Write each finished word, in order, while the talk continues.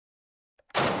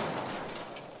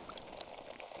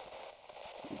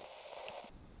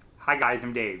Hi guys,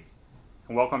 I'm Dave,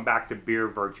 and welcome back to Beer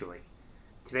Virtually.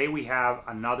 Today we have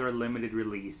another limited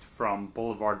release from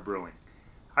Boulevard Brewing.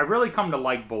 I've really come to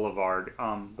like Boulevard.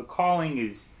 The calling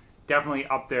is definitely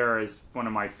up there as one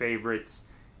of my favorites,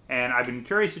 and I've been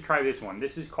curious to try this one.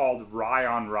 This is called Rye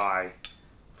on Rye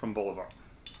from Boulevard.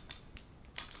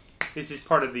 This is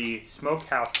part of the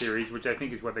Smokehouse series, which I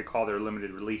think is what they call their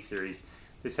limited release series.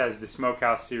 This has the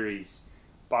Smokehouse series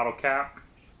bottle cap.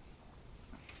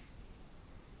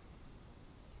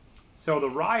 So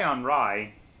the Rye on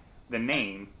Rye, the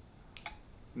name,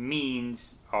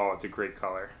 means, oh, it's a great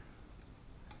color.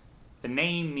 The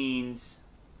name means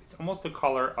it's almost the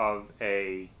color of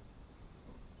a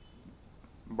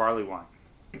barley wine.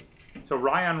 So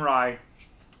Rye on Rye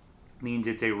means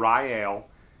it's a rye ale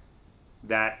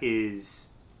that is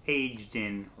aged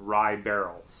in rye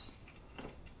barrels.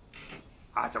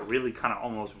 It's a really kind of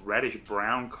almost reddish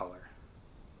brown color.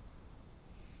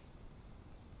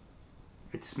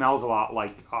 It smells a lot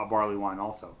like barley wine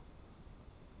also.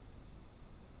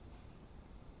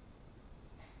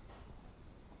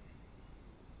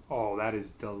 Oh, that is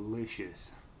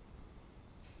delicious.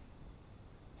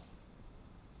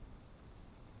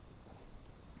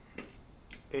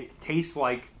 It tastes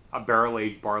like a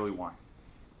barrel-aged barley wine.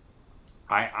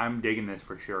 I'm digging this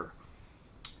for sure.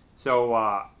 So,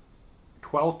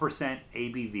 12%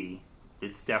 ABV.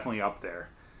 It's definitely up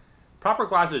there. Proper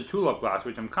glass is a tulip glass,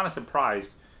 which I'm kind of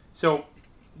surprised. So,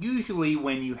 usually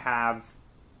when you have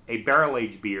a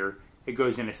barrel-aged beer, it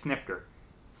goes in a snifter.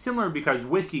 Similar because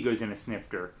whiskey goes in a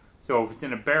snifter. So if it's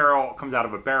in a barrel, it comes out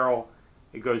of a barrel,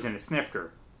 it goes in a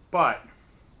snifter. But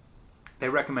they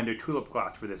recommend a tulip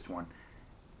glass for this one.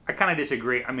 I kind of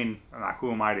disagree. I mean,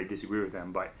 who am I to disagree with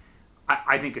them? But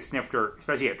I think a snifter,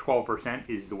 especially at 12%,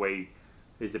 is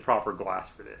the proper glass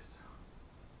for this.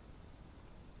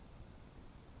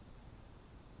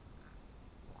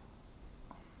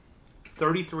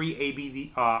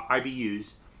 $33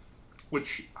 IBUs,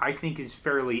 which I think is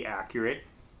fairly accurate.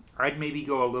 I'd maybe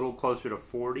go a little closer to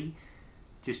 40,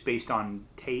 just based on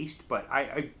taste. But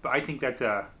I think that's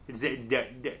it's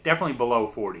definitely below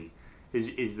 40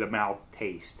 is the mouth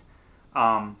taste.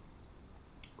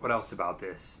 What else about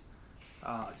this?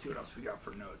 Let's see what else we got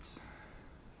for notes.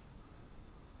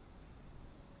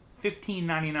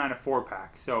 $15.99 a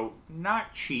 4-pack, so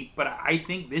not cheap, but I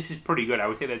think this is pretty good. I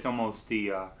would say that's almost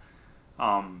the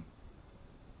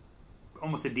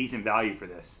almost a decent value for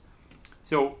this.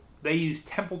 So they use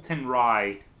Templeton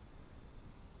rye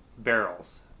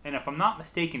barrels, and if I'm not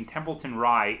mistaken, Templeton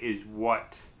rye is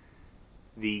what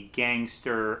the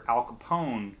gangster Al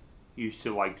Capone used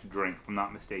to like to drink, if I'm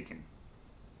not mistaken.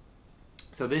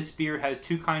 So this beer has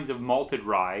two kinds of malted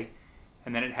rye,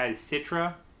 and then it has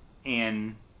Citra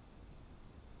and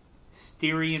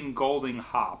Styrian Golding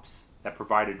hops that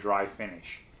provide a dry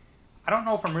finish. I don't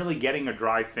know if I'm really getting a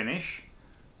dry finish.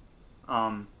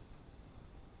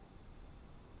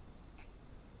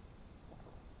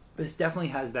 This definitely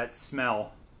has that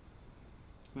smell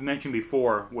we mentioned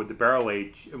before with the barrel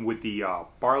age, with the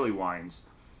barley wines,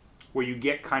 where you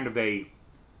get kind of a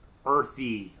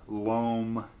earthy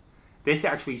loam. This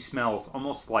actually smells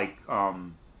almost like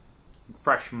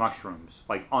fresh mushrooms,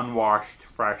 like unwashed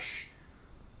fresh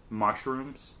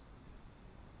mushrooms,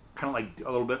 kind of like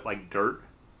a little bit like dirt.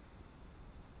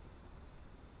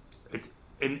 It's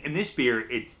in this beer.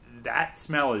 That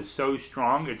smell is so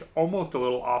strong. It's almost a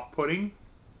little off-putting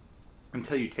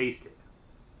until you taste it,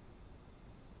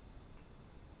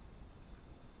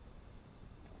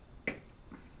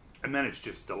 and then it's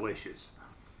just delicious.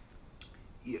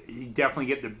 You definitely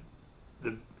get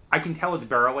the. I can tell it's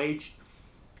barrel aged.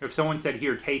 If someone said,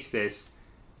 "Here, taste this,"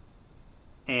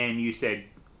 and you said,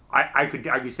 I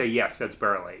could say yes, that's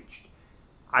barrel aged.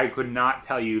 I could not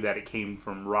tell you that it came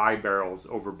from rye barrels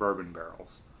over bourbon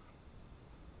barrels.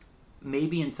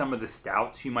 Maybe in some of the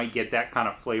stouts you might get that kind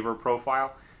of flavor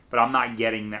profile, but I'm not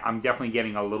getting that. I'm definitely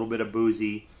getting a little bit of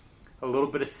boozy, a little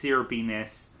bit of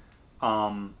syrupiness,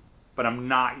 but I'm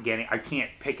not getting. I can't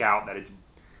pick out that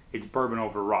it's bourbon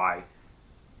over rye.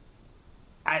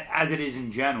 As it is in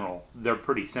general, they're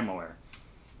pretty similar.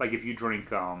 Like if you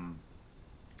drink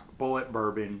Bullet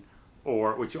bourbon,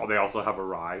 which they also have a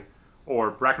rye,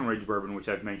 or Breckenridge bourbon, which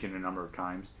I've mentioned a number of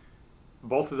times.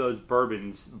 Both of those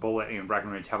bourbons, Bullet and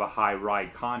Breckenridge, have a high rye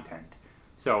content.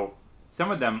 So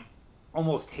some of them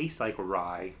almost taste like a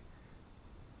rye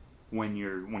when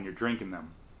you're drinking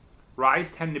them.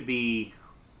 Ryes tend to be.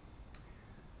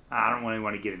 I don't really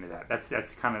want to get into that. That's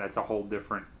a whole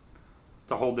different.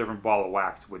 It's a whole different ball of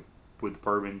wax with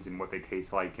bourbons and what they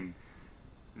taste like. And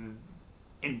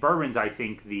in bourbons, I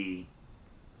think the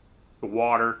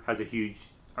water has a huge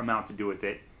amount to do with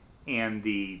it, and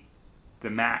the the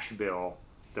mash bill,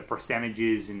 the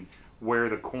percentages and where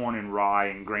the corn and rye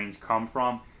and grains come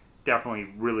from, definitely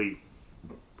really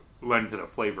lend to the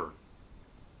flavor.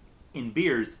 In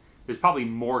beers, there's probably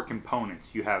more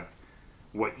components. You have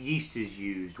what yeast is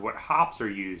used, what hops are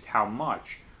used, how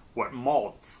much, what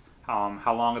malts,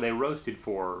 how long are they roasted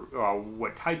for,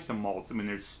 what types of malts. I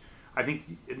mean, I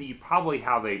think you probably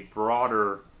have a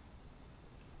broader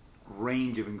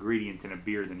range of ingredients in a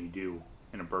beer than you do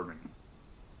in a bourbon.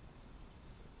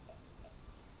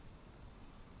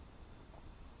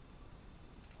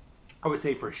 I would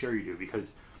say for sure you do,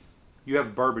 because you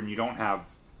have bourbon, you don't have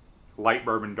light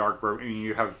bourbon, dark bourbon. I mean,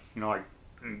 you have, like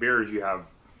in beers, you have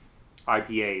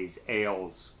IPAs,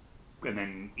 ales, and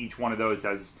then each one of those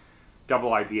has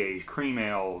double IPAs, cream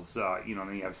ales, then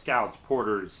you have stouts,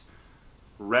 porters,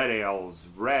 red ales,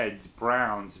 reds,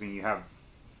 browns. I mean, you have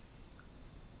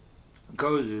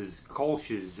gozes,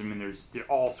 kolsches. I mean, there's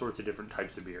all sorts of different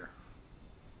types of beer.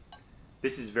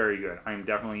 This is very good. I'm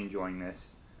definitely enjoying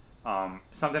this.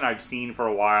 Something I've seen for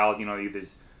a while.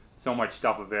 There's so much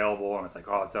stuff available, and it's like,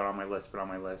 oh, it's not on my list, but on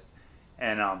my list.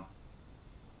 And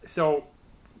so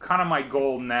kind of my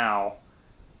goal now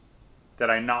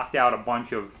that I knocked out a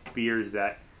bunch of beers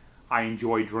that I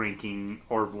enjoy drinking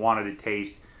or wanted to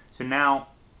taste. So now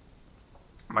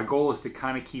my goal is to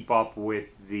kind of keep up with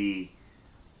the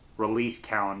release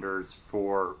calendars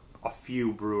for a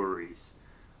few breweries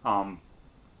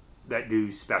that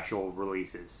do special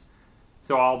releases.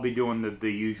 So I'll be doing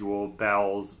the usual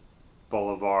Bell's,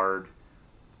 Boulevard,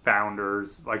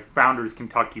 Founders. Like Founders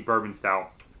Kentucky Bourbon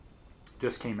Stout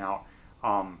just came out.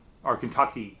 Or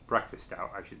Kentucky Breakfast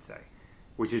Stout, I should say,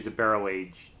 which is a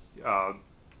barrel-aged,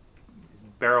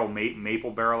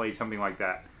 maple barrel-aged, something like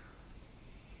that.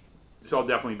 So I'll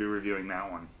definitely be reviewing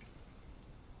that one.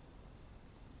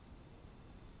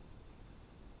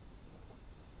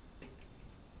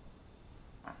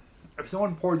 If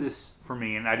someone poured this for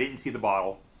me and I didn't see the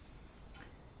bottle,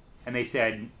 and they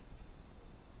said,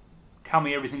 tell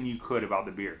me everything you could about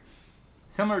the beer.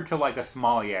 Similar to like a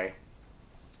sommelier,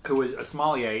 a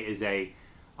sommelier is a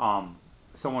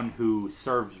someone who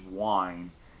serves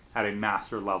wine at a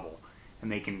master level,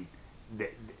 and they can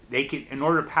in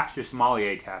order to pass your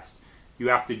sommelier test, you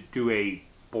have to do a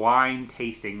blind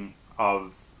tasting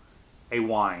of a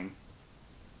wine.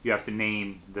 You have to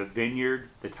name the vineyard,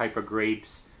 the type of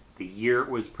grapes, the year it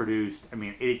was produced. I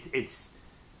mean, it's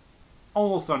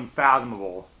almost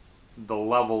unfathomable the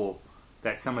level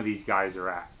that some of these guys are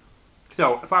at.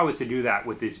 So if I was to do that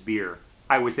with this beer,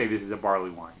 I would say this is a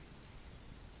barley wine.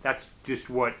 That's just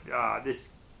what this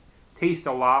tastes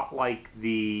a lot like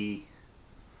the.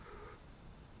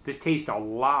 This tastes a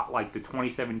lot like the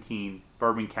 2017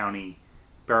 Bourbon County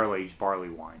barrel-aged barley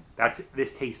wine.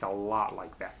 This tastes a lot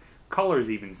like that. Color is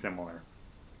even similar,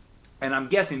 and I'm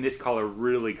guessing this color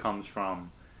really comes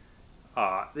from.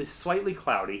 This is slightly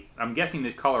cloudy. I'm guessing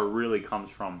this color really comes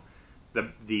from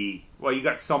the well, you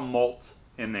got some malt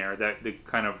in there, that the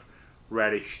kind of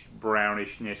reddish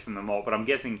brownishness from the malt, but I'm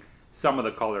guessing some of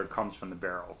the color comes from the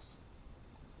barrels.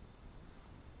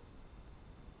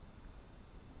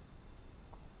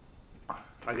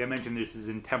 Like I mentioned, this is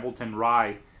in Templeton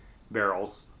rye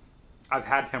barrels. I've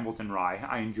had Templeton rye.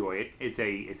 I enjoy it. It's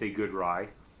a good rye.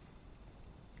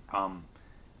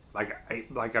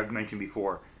 Like I've mentioned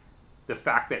before, the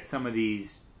fact that some of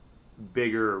these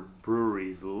bigger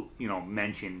breweries,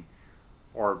 mention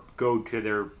or go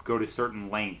to certain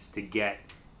lengths to get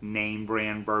name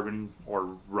brand bourbon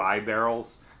or rye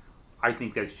barrels, I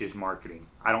think that's just marketing.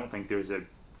 I don't think there's a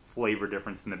flavor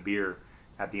difference in the beer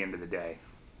at the end of the day.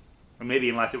 Or maybe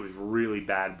unless it was really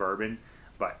bad bourbon,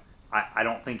 but I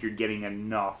don't think you're getting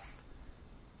enough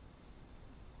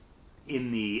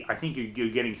I think you're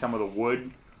getting some of the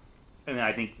wood, and then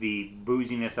I think the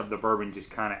booziness of the bourbon just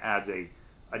kind of adds a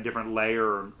different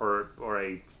layer or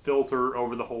a filter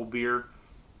over the whole beer.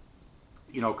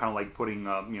 Kind of like putting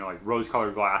like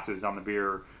rose-colored glasses on the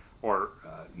beer, or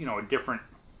a different.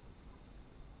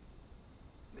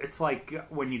 It's like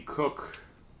when you cook.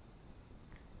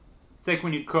 It's like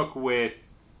when you cook with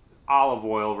olive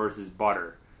oil versus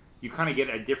butter. You kind of get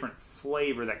a different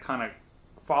flavor that kind of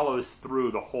follows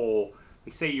through the whole.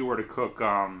 Like say you were to cook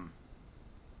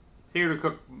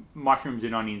mushrooms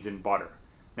and onions in butter.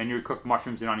 Then you would cook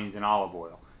mushrooms and onions in olive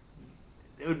oil.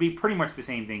 It would be pretty much the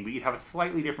same thing, but you'd have a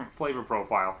slightly different flavor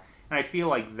profile. And I feel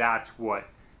like that's what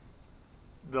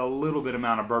the little bit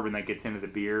amount of bourbon that gets into the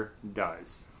beer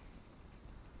does.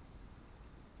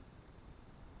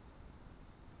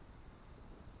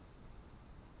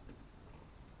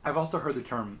 I've also heard the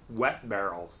term wet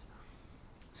barrels.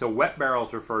 So wet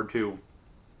barrels refer to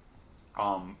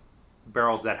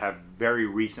barrels that have very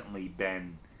recently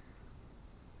been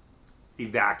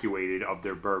evacuated of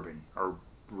their bourbon, or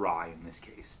rye in this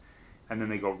case, and then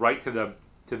they go right to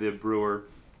the brewer,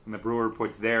 and the brewer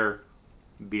puts their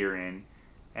beer in,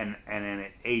 and then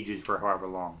it ages for however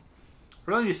long. I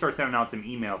really need to start sending out some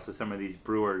emails to some of these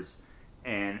brewers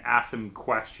and ask them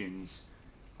questions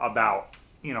about,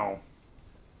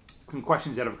 some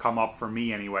questions that have come up for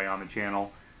me anyway on the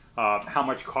channel. How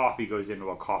much coffee goes into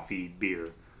a coffee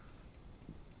beer?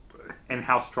 And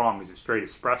how strong? Is it straight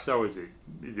espresso? Is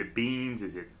it beans?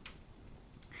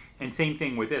 And same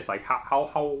thing with this. Like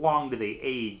how long do they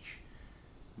age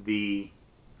the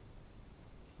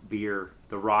beer,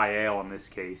 the rye ale in this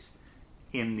case,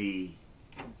 in the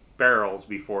barrels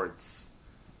before it's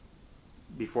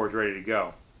ready to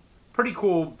go? Pretty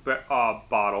cool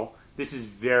bottle. This is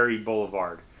very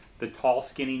Boulevard. The tall,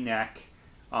 skinny neck.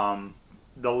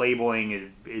 The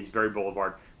labeling is very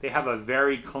Boulevard. They have a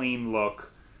very clean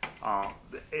look.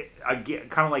 Again,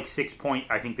 kind of like 6 Point,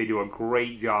 I think they do a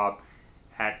great job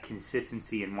at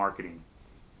consistency and marketing.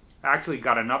 I actually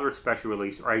got another special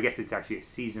release, or I guess it's actually a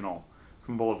seasonal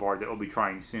from Boulevard that we'll be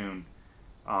trying soon.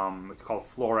 It's called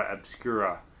Flora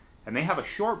Obscura, and they have a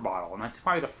short bottle, and that's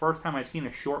probably the first time I've seen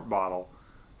a short bottle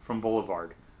from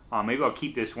Boulevard. Maybe I'll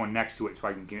keep this one next to it so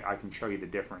I can show you the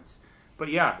difference. But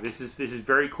yeah, this is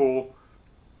very cool.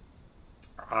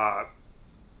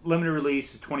 Limited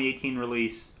release, 2018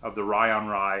 release of the Rye on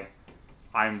Rye.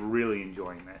 I'm really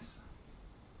enjoying this.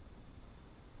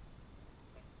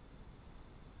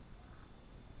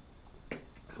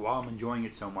 So while I'm enjoying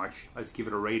it so much, let's give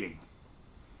it a rating.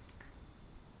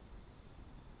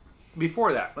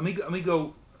 Before that, let me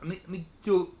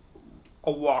do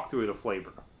a walkthrough of the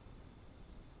flavor.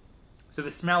 So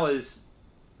the smell is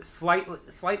slight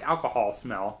alcohol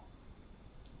smell.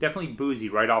 Definitely boozy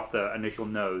right off the initial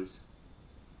nose.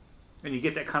 And you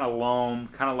get that kind of loam,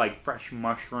 kind of like fresh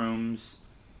mushrooms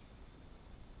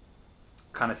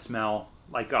kind of smell,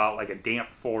 like a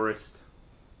damp forest,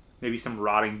 maybe some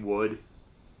rotting wood.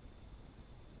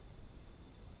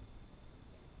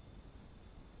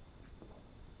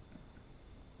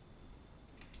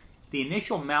 The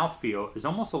initial mouthfeel is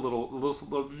almost a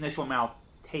little initial mouth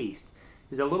taste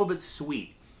is a little bit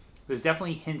sweet. There's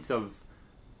definitely hints of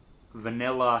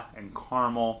vanilla and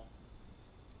caramel.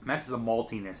 And that's the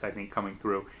maltiness, I think, coming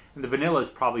through. And the vanilla is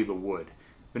probably the wood.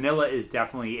 Vanilla is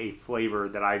definitely a flavor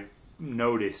that I've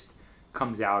noticed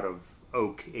comes out of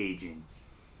oak aging.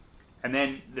 And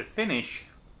then the finish,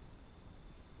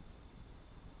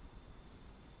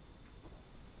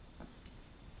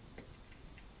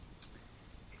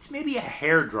 it's maybe a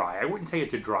hair dry. I wouldn't say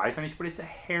it's a dry finish, but it's a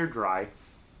hair dry.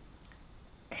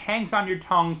 It hangs on your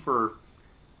tongue for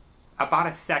about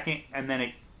a second, and then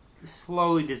it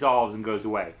slowly dissolves and goes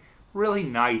away. Really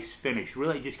nice finish.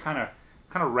 Really just kind of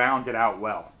rounds it out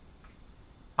well.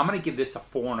 I'm going to give this a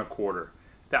 4 1/4.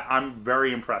 That I'm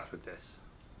very impressed with this.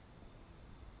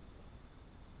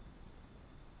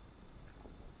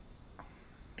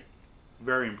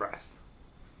 Very impressed.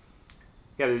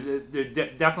 Yeah, there's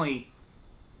definitely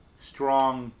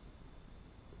strong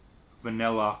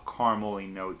vanilla caramel-y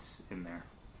notes in there.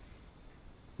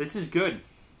 This is good.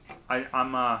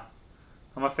 I'm a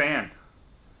fan.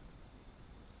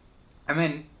 And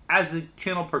then as the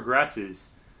channel progresses,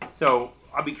 so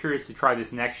I'll be curious to try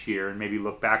this next year and maybe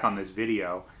look back on this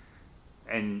video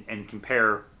and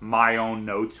compare my own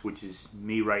notes, which is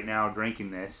me right now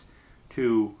drinking this,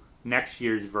 to next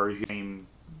year's version,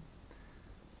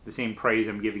 the same praise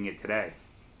I'm giving it today.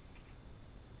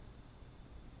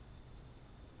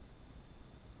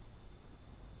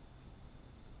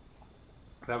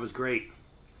 That was great.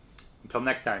 Until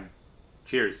next time,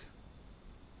 cheers.